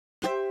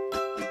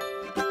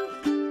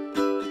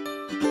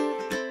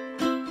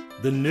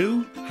The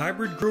new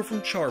hybrid grill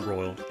from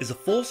Char-Broil is a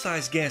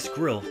full-size gas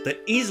grill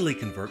that easily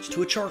converts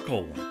to a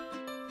charcoal one,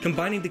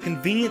 combining the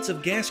convenience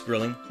of gas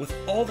grilling with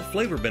all the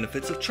flavor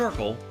benefits of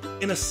charcoal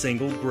in a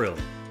single grill.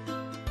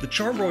 The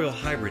Char-Broil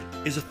Hybrid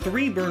is a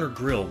 3-burner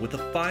grill with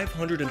a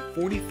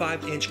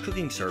 545-inch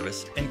cooking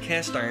surface and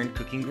cast iron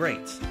cooking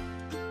grates.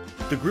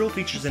 The grill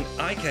features an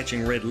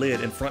eye-catching red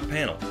lid and front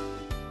panel,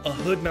 a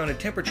hood-mounted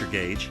temperature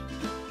gauge,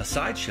 a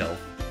side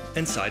shelf,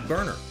 and side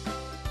burner.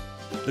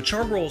 The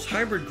Char-Broil's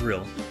hybrid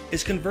grill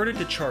is converted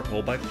to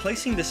charcoal by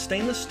placing the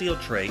stainless steel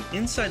tray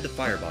inside the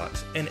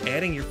firebox and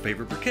adding your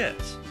favorite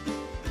briquettes.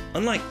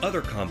 Unlike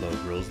other combo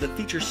grills that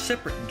feature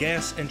separate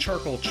gas and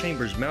charcoal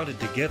chambers mounted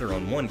together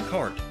on one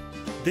cart,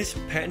 this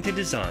patented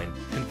design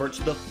converts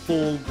the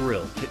full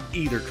grill to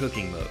either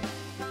cooking mode,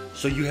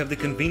 so you have the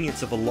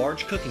convenience of a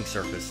large cooking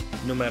surface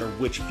no matter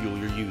which fuel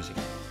you're using.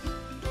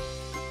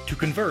 To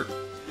convert,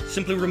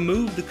 simply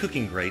remove the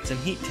cooking grates and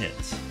heat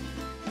tints,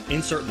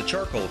 insert the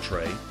charcoal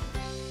tray,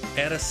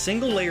 add a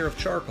single layer of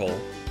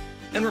charcoal,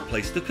 and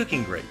replace the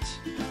cooking grates.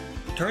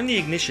 Turn the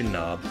ignition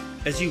knob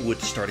as you would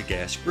to start a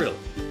gas grill,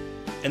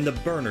 and the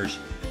burners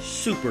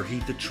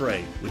superheat the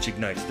tray, which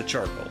ignites the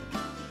charcoal.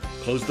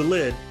 Close the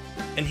lid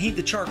and heat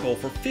the charcoal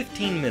for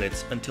 15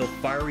 minutes until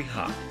fiery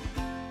hot.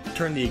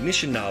 Turn the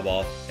ignition knob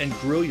off and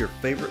grill your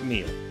favorite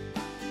meal.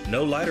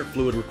 No lighter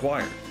fluid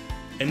required,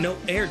 and no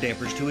air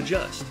dampers to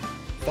adjust.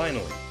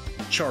 Finally,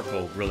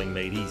 charcoal grilling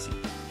made easy.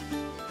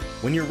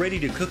 When you're ready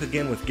to cook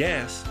again with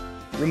gas,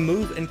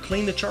 remove and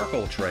clean the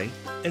charcoal tray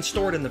and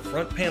store it in the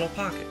front panel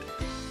pocket.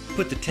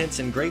 Put the tents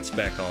and grates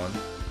back on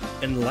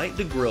and light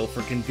the grill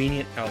for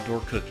convenient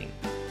outdoor cooking.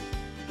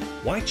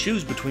 Why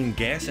choose between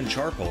gas and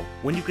charcoal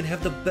when you can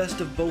have the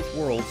best of both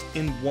worlds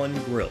in one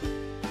grill?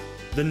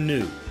 The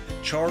new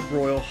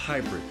Char-Broil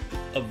Hybrid,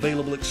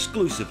 available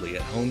exclusively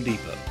at Home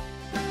Depot.